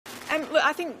Well,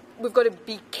 I think we've got to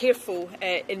be careful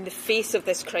in the face of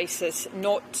this crisis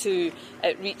not to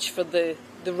reach for the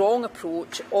wrong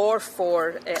approach or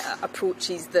for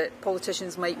approaches that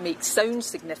politicians might make sound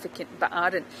significant but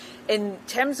aren't. In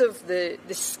terms of the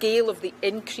scale of the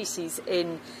increases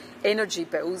in energy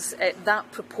bills,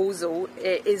 that proposal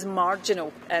is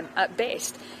marginal at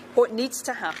best. What needs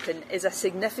to happen is a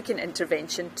significant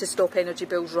intervention to stop energy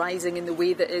bills rising in the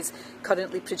way that is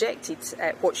currently projected.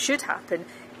 What should happen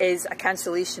is a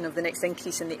cancellation of the next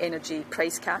increase in the energy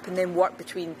price cap, and then work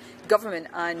between government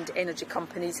and energy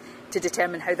companies to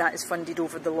determine how that is funded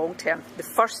over the long term. The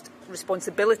first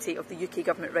responsibility of the UK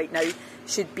government right now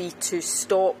should be to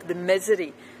stop the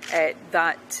misery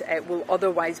that will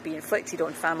otherwise be inflicted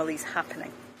on families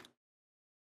happening.